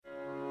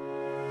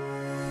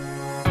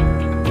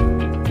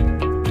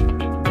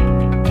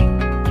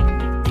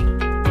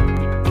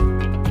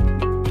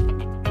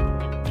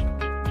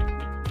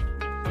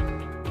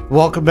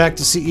Welcome back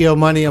to CEO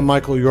Money. I'm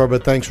Michael Yorba.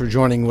 Thanks for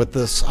joining with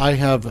us. I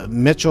have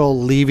Mitchell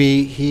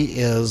Levy. He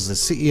is the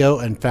CEO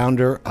and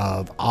founder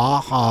of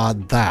Aha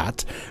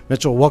That.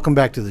 Mitchell, welcome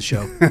back to the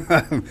show.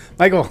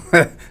 Michael,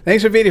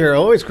 thanks for being here.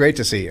 Always great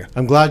to see you.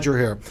 I'm glad you're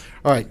here.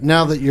 All right,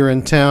 now that you're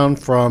in town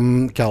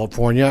from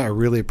California, I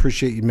really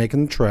appreciate you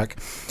making the trek.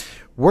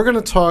 We're going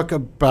to talk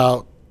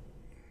about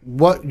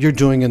what you're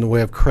doing in the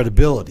way of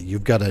credibility.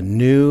 You've got a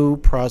new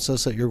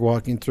process that you're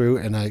walking through,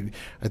 and I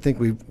think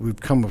we've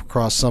come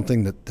across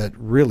something that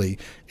really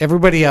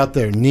everybody out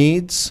there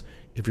needs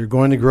if you're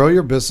going to grow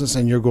your business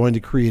and you're going to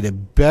create a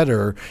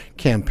better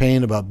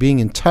campaign about being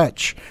in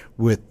touch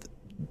with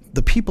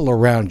the people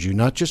around you,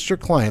 not just your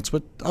clients,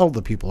 but all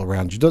the people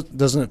around you.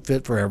 Doesn't it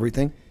fit for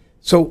everything?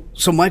 So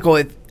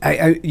Michael,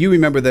 you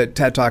remember the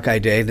TED Talk I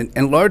did,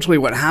 and largely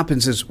what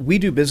happens is we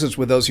do business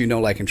with those you know,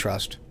 like, and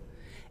trust.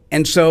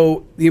 And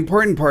so the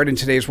important part in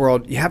today's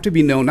world, you have to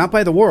be known not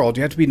by the world,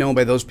 you have to be known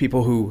by those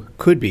people who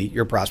could be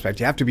your prospect.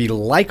 You have to be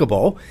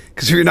likable,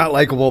 because if you're not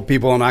likable,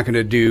 people are not going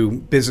to do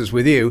business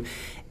with you.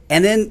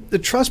 And then the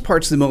trust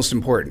part's the most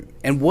important.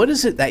 And what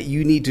is it that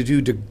you need to do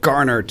to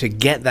garner, to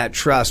get that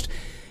trust?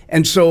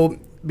 And so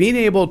being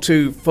able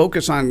to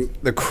focus on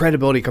the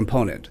credibility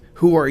component.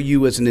 Who are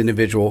you as an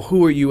individual?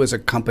 Who are you as a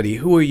company?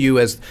 Who are you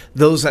as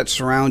those that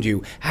surround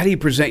you? How do you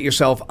present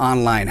yourself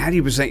online? How do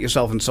you present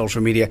yourself in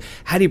social media?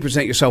 How do you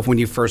present yourself when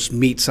you first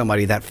meet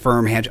somebody, that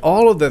firm handshake?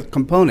 All of the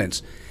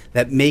components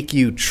that make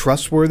you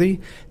trustworthy,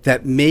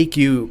 that make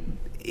you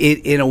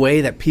in a way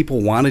that people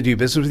want to do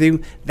business with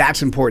you,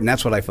 that's important.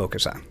 That's what I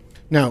focus on.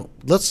 Now,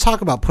 let's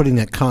talk about putting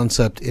that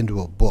concept into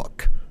a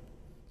book.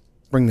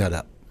 Bring that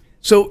up.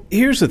 So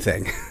here's the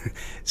thing.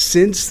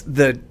 Since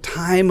the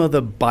time of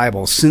the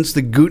Bible, since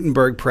the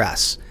Gutenberg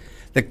press,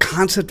 the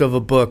concept of a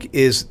book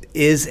is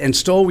and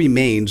still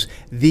remains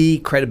the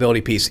credibility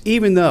piece,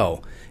 even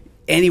though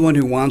anyone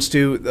who wants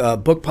to,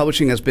 book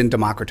publishing has been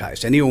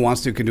democratized. Anyone who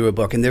wants to can do a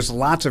book. And there's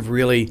lots of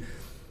really,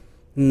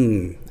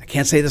 I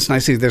can't say this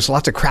nicely, there's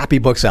lots of crappy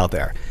books out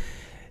there.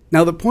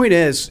 Now, the point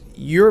is,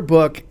 your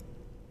book,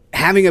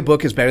 having a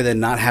book is better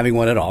than not having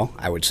one at all,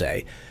 I would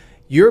say.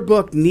 Your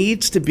book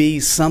needs to be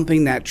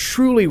something that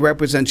truly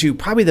represents you.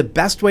 Probably the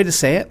best way to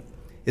say it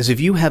is if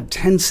you have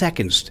 10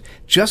 seconds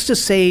just to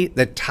say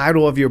the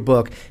title of your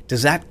book,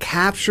 does that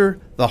capture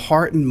the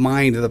heart and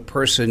mind of the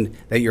person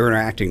that you're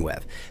interacting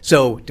with?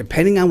 So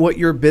depending on what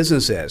your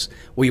business is,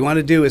 what you want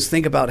to do is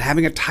think about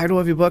having a title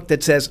of your book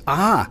that says,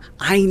 I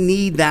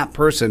need that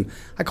person.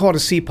 I call it a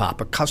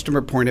CPOP, a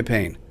customer point of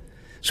pain.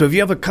 So if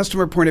you have a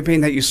customer point of pain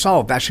that you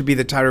solve, that should be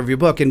the title of your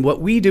book. And what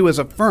we do as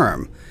a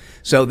firm,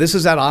 so this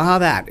is at Aha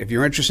That. If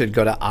you're interested,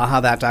 go to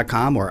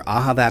ahathat.com or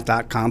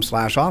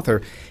ahathat.com/author.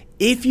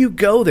 If you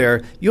go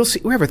there, you'll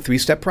see we have a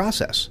 3-step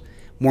process.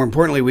 More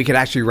importantly, we could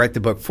actually write the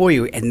book for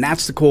you, and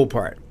that's the cool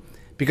part.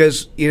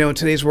 Because, in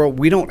today's world,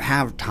 we don't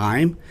have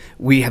time.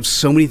 We have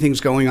so many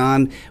things going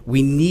on.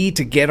 We need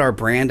to get our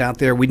brand out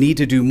there. We need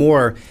to do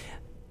more.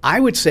 I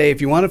would say if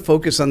you want to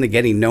focus on the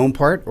getting known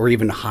part, or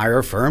even hire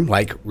a firm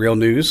like Real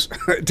News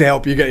to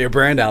help you get your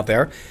brand out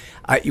there,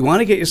 you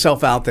want to get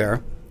yourself out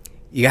there.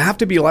 You have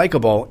to be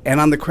likable. And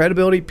on the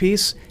credibility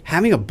piece,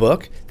 having a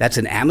book that's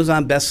an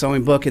Amazon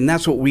best-selling book, and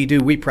that's what we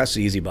do. We press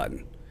the easy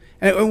button.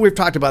 And we've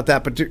talked about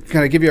that, but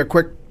can I give you a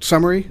quick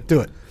summary? Do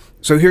it.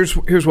 So here's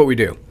what we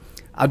do.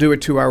 I'll do a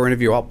 2-hour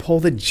interview. I'll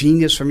pull the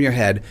genius from your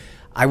head.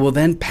 I will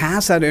then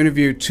pass that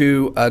interview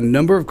to a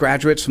number of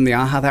graduates from the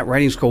Aha That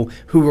Writing School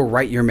who will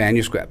write your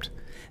manuscript.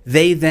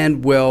 They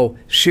then will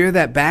share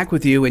that back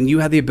with you, and you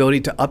have the ability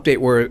to update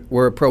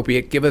where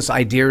appropriate, give us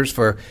ideas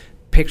for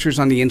pictures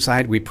on the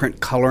inside. We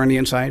print color on the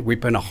inside. We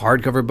print a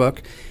hardcover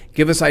book.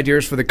 Give us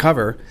ideas for the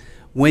cover.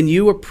 When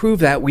you approve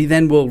that, we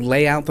then will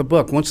lay out the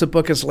book. Once the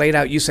book is laid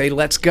out, you say,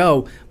 let's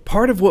go.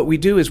 Part of what we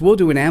do is we'll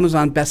do an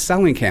Amazon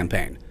best-selling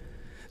campaign.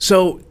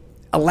 So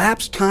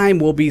elapsed time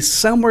will be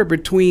somewhere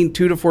between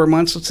 2 to 4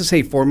 months. Let's just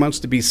say 4 months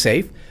to be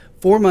safe.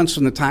 4 months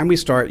from the time we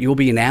start, you'll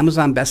be an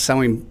Amazon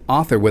best-selling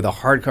author with a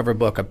hardcover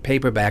book, a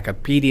paperback, a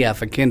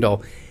PDF, a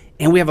Kindle.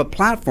 And we have a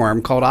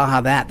platform called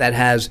Aha that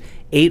has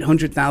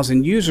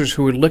 800,000 users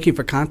who are looking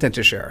for content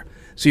to share.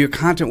 So your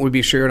content will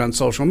be shared on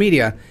social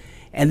media.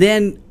 And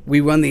then we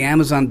run the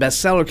Amazon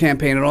bestseller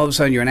campaign, and all of a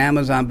sudden you're an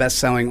Amazon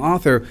best-selling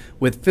author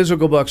with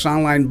physical books,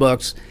 online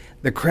books.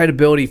 The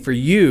credibility for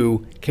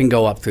you can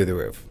go up through the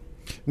roof.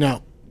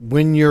 Now,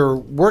 when you're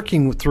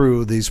working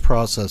through these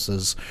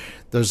processes,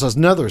 there's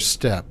another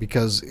step,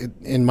 because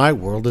in my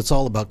world, it's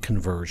all about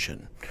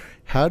conversion.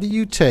 How do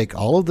you take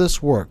all of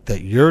this work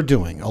that you're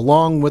doing,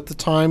 along with the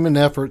time and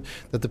effort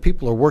that the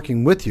people are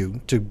working with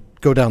you to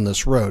go down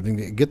this road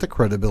and get the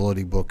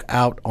credibility book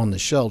out on the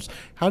shelves?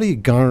 How do you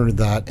garner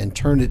that and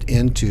turn it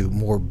into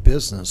more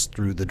business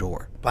through the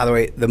door? By the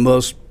way, the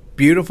most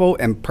beautiful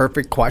and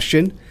perfect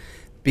question,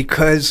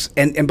 because,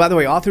 and by the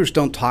way, authors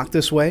don't talk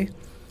this way.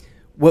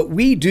 What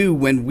we do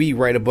when we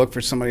write a book for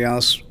somebody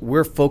else,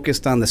 we're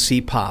focused on the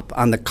CPOP,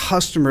 on the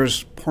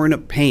customer's point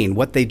of pain,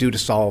 what they do to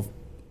solve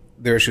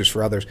their issues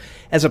for others.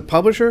 As a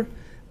publisher,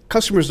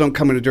 customers don't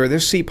come in the door. Their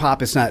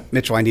CPOP is not,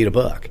 Mitchell, I need a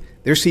book.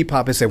 Their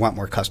CPOP is they want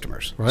more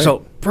customers. Right. So,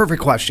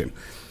 perfect question.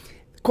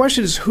 The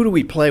question is, who do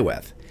we play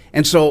with?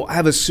 And so I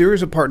have a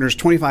series of partners,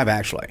 25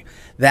 actually,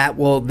 that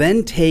will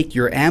then take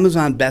your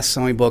Amazon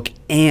best-selling book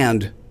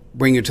and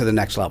bring you to the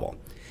next level.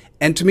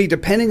 And to me,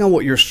 depending on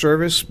what your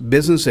service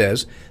business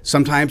is,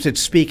 sometimes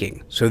it's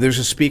speaking. So there's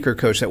a speaker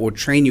coach that will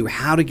train you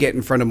how to get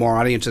in front of more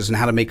audiences and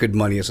how to make good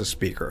money as a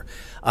speaker.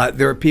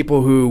 There are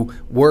people who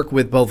work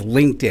with both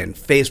LinkedIn,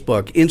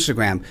 Facebook,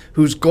 Instagram,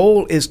 whose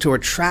goal is to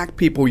attract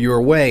people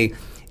your way.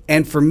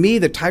 And for me,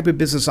 the type of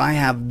business I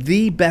have,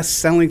 the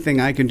best-selling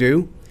thing I can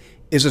do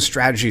is a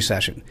strategy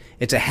session.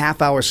 It's a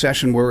half-hour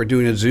session where we're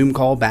doing a Zoom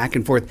call back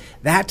and forth.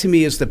 That, to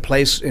me, is the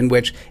place in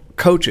which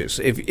coaches,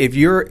 if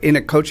you're in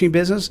a coaching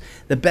business,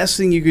 the best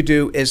thing you could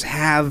do is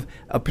have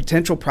a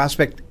potential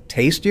prospect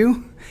taste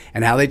you.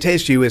 And how they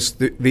taste you is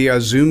via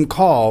a Zoom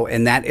call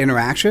and that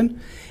interaction.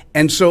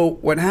 And so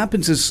what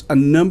happens is a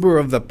number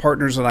of the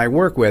partners that I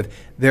work with,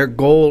 their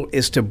goal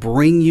is to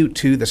bring you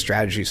to the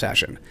strategy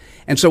session.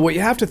 And so what you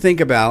have to think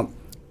about,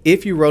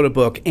 if you wrote a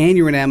book and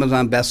you're an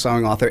Amazon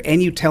best-selling author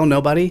and you tell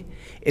nobody,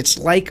 it's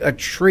like a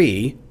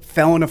tree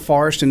fell in a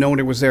forest and no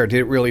one was there. Did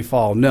it really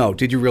fall? No.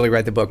 Did you really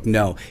write the book?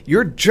 No.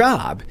 Your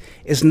job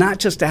is not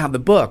just to have the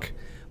book,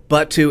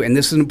 but to, and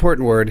this is an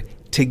important word,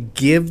 to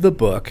give the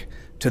book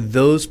to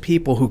those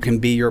people who can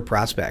be your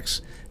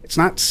prospects. It's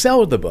not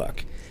sell the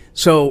book.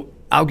 So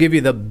I'll give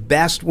you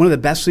one of the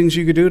best things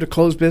you could do to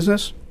close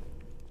business.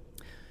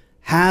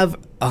 Have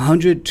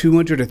 100,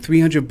 200, or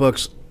 300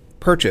 books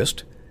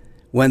purchased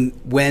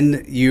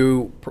when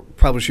you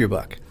publish your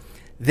book.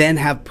 Then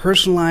have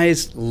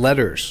personalized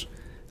letters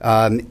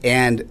and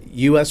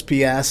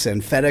USPS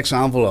and FedEx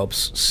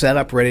envelopes set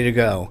up, ready to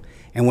go.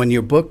 And when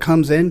your book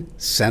comes in,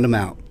 send them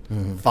out.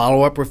 Mm-hmm.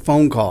 Follow up with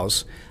phone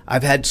calls.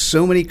 I've had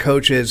so many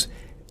coaches,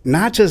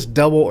 not just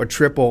double or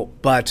triple,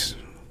 but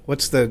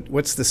what's the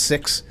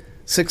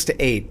 6 to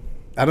 8?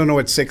 I don't know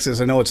what 6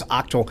 is. I know it's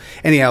octal.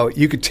 Anyhow,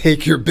 you could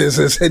take your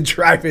business and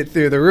drive it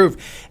through the roof.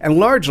 And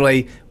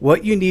largely,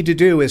 what you need to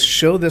do is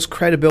show this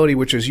credibility,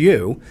 which is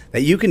you,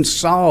 that you can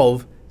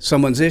solve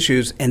someone's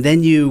issues, and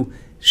then you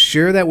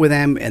share that with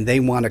them and they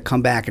want to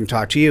come back and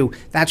talk to you.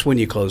 That's when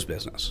you close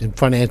business. In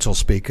financial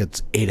speak,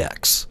 it's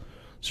 8X.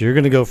 So you're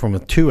going to go from a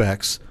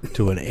 2X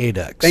to an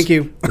 8X. Thank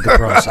you. With the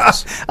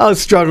process. I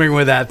was struggling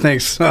with that.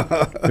 Thanks.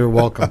 You're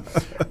welcome.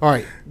 All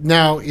right.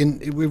 Now,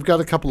 we've got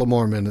a couple of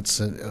more minutes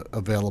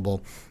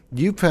available.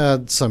 You've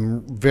had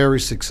some very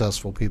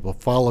successful people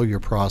follow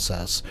your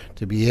process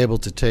to be able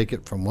to take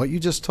it from what you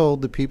just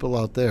told the people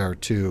out there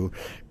to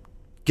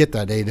get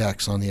that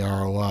 8X on the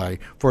ROI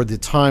for the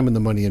time and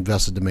the money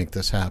invested to make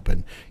this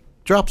happen.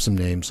 Drop some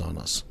names on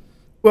us.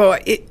 Well,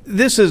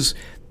 this is,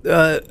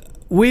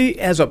 we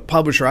as a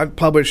publisher, I've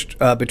published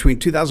between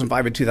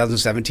 2005 and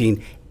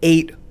 2017,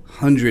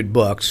 800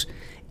 books.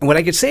 And what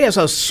I could say is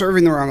I was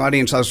serving the wrong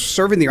audience. I was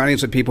serving the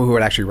audience of people who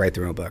would actually write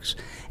their own books.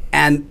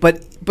 And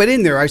but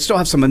in there, I still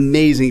have some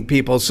amazing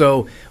people.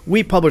 So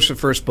we published the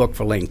first book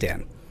for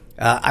LinkedIn.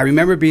 I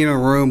remember being in a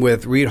room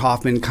with Reid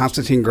Hoffman,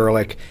 Konstantin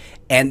Gerlich,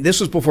 and this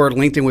was before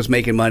LinkedIn was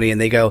making money.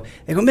 And they go,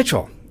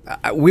 Mitchell,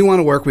 we want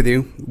to work with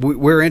you.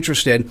 We're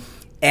interested.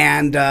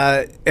 And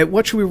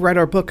what should we write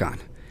our book on?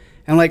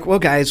 And I'm like, well,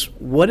 guys,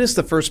 what is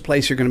the first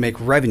place you're going to make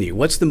revenue?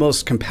 What's the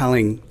most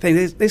compelling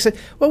thing? They said,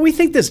 well, we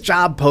think this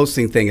job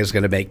posting thing is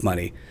going to make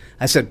money.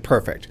 I said,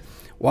 perfect.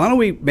 Why don't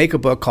we make a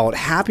book called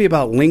Happy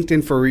About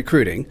LinkedIn for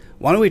Recruiting?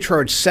 Why don't we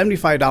charge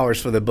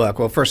 $75 for the book?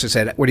 Well, first I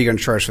said, what are you going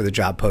to charge for the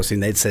job posting?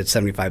 They'd said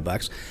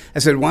 $75. I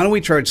said, why don't we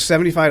charge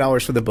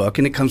 $75 for the book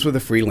and it comes with a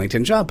free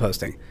LinkedIn job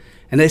posting?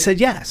 And they said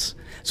yes.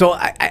 So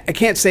I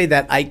can't say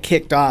that I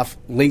kicked off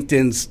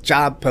LinkedIn's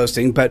job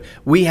posting, but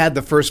we had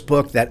the first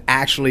book that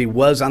actually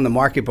was on the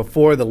market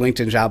before the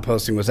LinkedIn job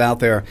posting was out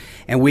there,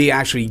 and we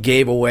actually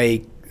gave away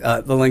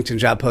the LinkedIn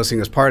job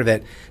posting as part of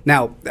it.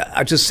 Now,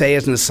 I'll just say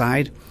as an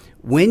aside,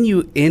 when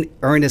you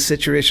are in a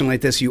situation like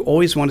this, you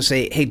always want to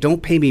say, hey,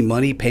 don't pay me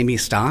money, pay me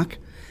stock.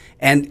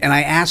 And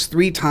I asked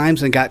 3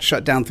 times and got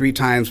shut down 3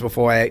 times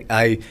before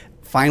I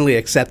finally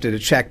accepted a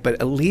check, but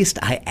at least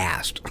I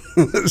asked.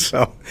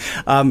 So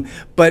the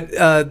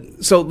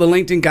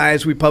LinkedIn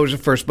guys, we published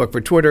the first book for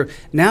Twitter.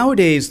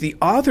 Nowadays, the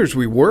authors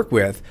we work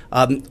with,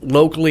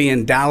 locally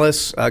in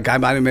Dallas, a guy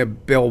by the name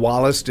of Bill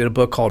Wallace did a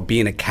book called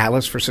Being a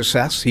Catalyst for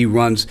Success. He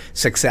runs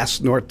Success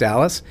North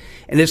Dallas,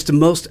 and it's the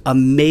most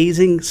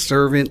amazing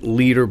servant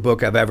leader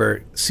book I've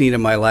ever seen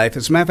in my life.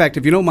 As a matter of fact,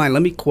 if you don't mind,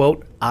 let me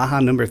quote AHA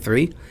number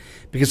 3.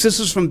 Because this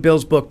is from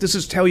Bill's book. This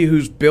is tell you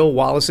who Bill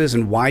Wallace is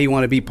and why you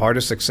want to be part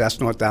of Success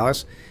North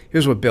Dallas.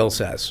 Here's what Bill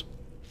says.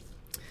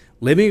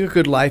 Living a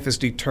good life is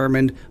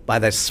determined by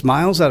the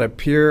smiles that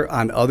appear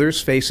on others'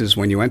 faces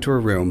when you enter a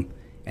room,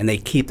 and they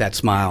keep that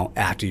smile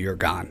after you're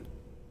gone.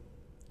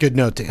 Good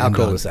note to end on.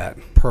 How cool is that?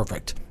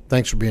 Perfect.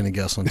 Thanks for being a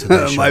guest on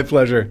today's show. My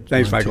pleasure.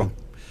 Thanks, Michael.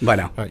 Bye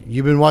now. All right,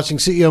 you've been watching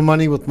CEO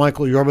Money with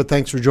Michael Yorba.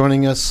 Thanks for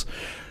joining us.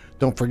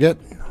 Don't forget,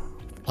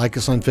 like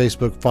us on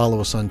Facebook, follow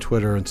us on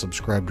Twitter, and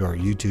subscribe to our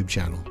YouTube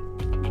channel.